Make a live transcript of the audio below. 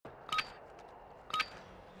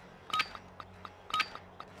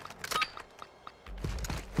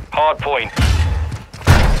hard point.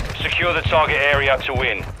 Secure the target area to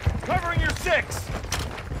win. Covering your 6!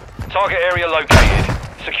 Target area located.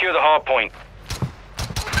 Secure the hard point.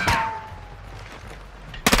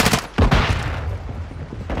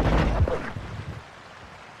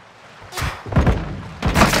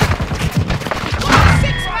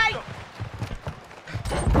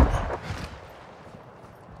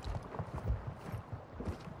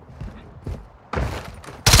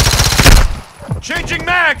 Changing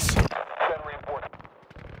mags!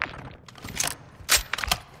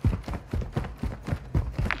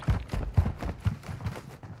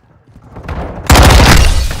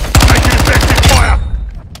 Making effective fire!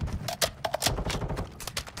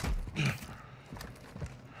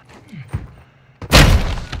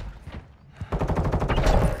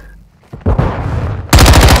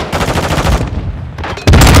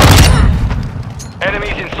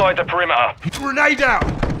 Enemies inside the perimeter. Grenade out!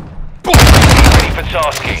 Ready for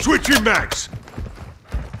tasking. Switching mags!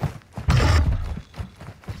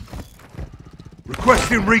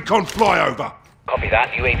 Requesting recon flyover. Copy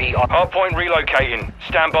that. UAV on. Hardpoint relocating.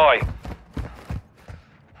 Stand by.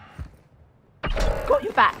 Got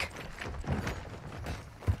your back.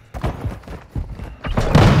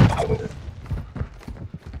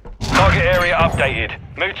 Target area updated.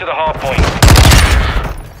 Move to the hardpoint.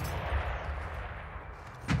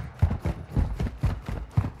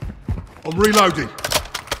 I'm reloading.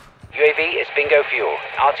 UAV is bingo fuel.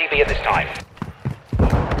 RTB at this time.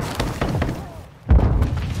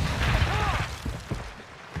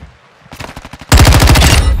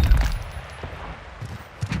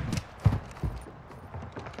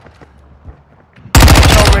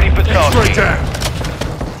 All ready for Straight tasking. down.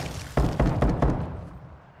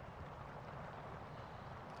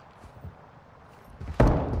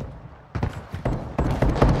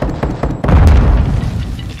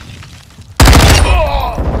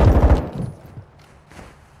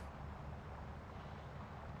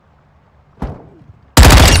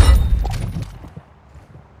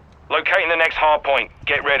 Locating the next hardpoint.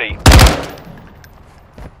 Get ready.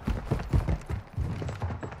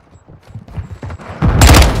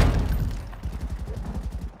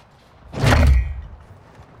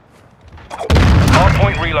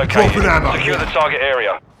 Hardpoint relocated. Dropping ammo. Secure the target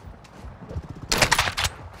area.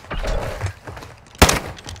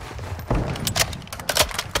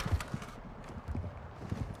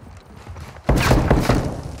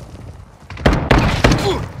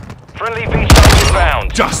 Friendly VSAT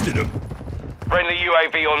inbound. Dusted them. Friendly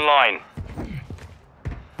UAV online.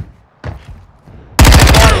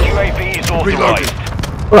 Advanced UAV is Reloading.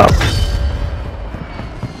 authorized.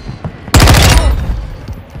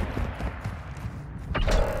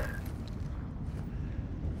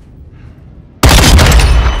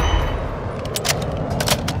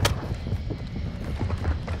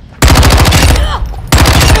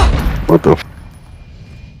 What the f?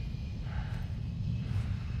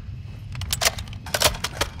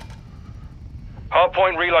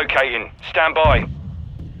 Hardpoint relocating. Stand by.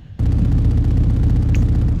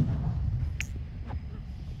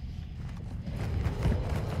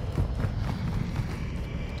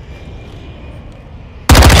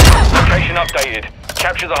 Location updated.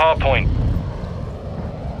 Capture the hardpoint.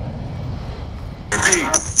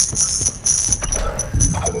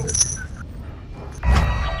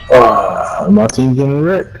 My team getting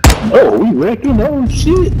wrecked. Oh, we wrecking? Oh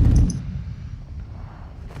shit.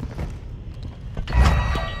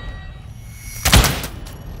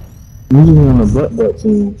 We just want to butt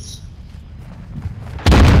teams.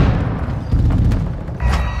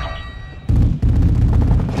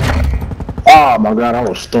 Oh my god, I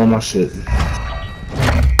was stole my shit.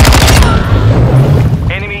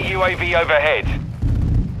 Enemy UAV overhead.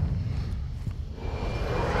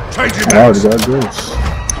 Changing I already mags. got this.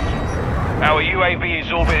 Our UAV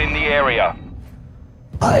is orbiting the area.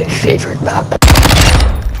 My favorite map.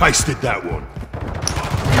 Pasted that one.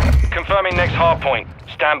 Confirming next hardpoint.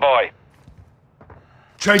 Stand by.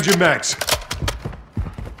 Changing mags.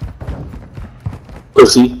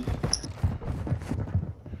 Pussy.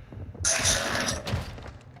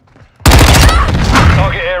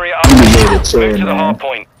 Target area You made updated. a chair, Move to the man.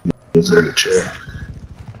 hardpoint. It's in the chair.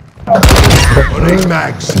 On these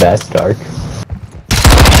mags. That's dark.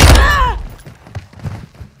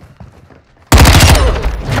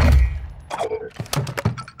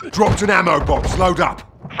 Dropped an ammo box. Load up.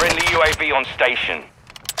 Friendly UAV on station.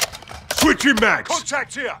 Switching mags.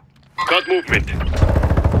 Contact here. Got movement.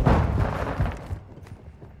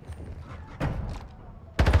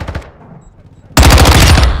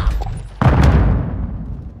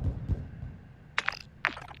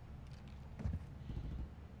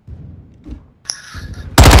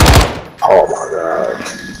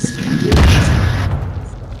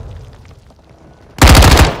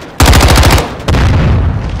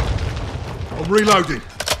 I'm reloading.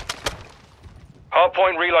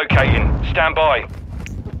 Hardpoint relocating. Stand by.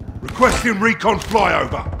 Requesting recon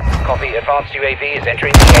flyover. Copy. Advanced UAV is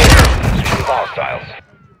entering the area. Switching to hostiles.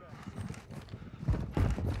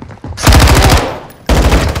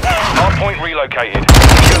 Hardpoint relocated.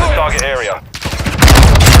 Secure the target area.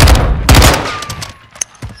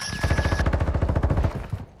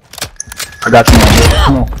 I got you, man.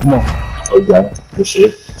 Come on, come on. Okay, good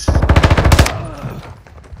shit.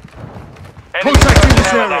 Enemy Contact in this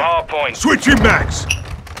personnel at the area. hardpoint. Switching mags.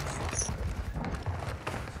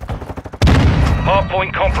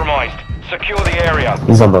 Hardpoint compromised. Secure the area.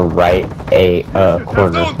 He's on the right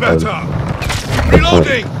corner Known of better.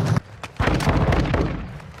 Reloading.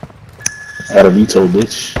 Had a veto,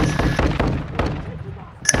 bitch.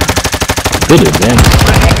 Good Friendly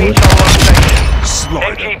advantage. VTOL location.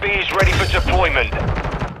 Slide. MGB is ready for deployment.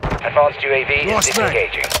 Advanced UAV is Lost man.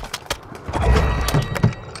 disengaging.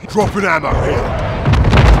 Dropping ammo here.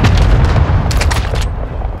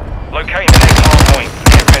 Locate the next hardpoint.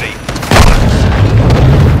 Get ready.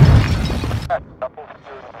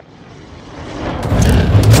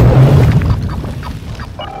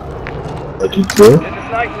 What you do? This is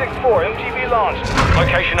 964. MGB launched.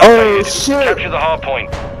 Location Oh, updated. shit. Capture the hardpoint.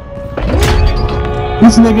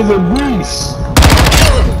 These niggas are grease.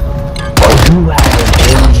 You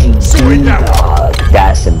have an Sorting MGB, that one. dog.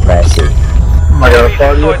 That's impressive. I got a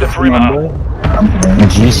party Inside up the for my perimeter. boy. I'm playing.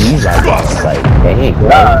 GG's, I guess. Like, dang, bro.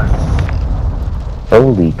 God,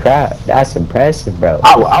 Holy crap. That's impressive, bro.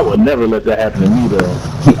 I would never let that happen to me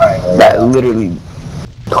though. That literally.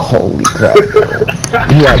 Holy crap, bro.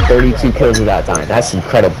 He had 32 kills at that time. That's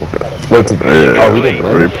incredible. Wait to oh, we didn't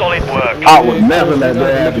win. Solid work. I would never let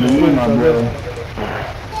that happen to me, my bro.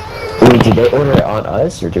 Wait, did they order it on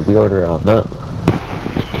us or did we order it on them?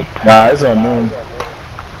 Nah, it's on me.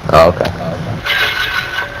 Oh, okay.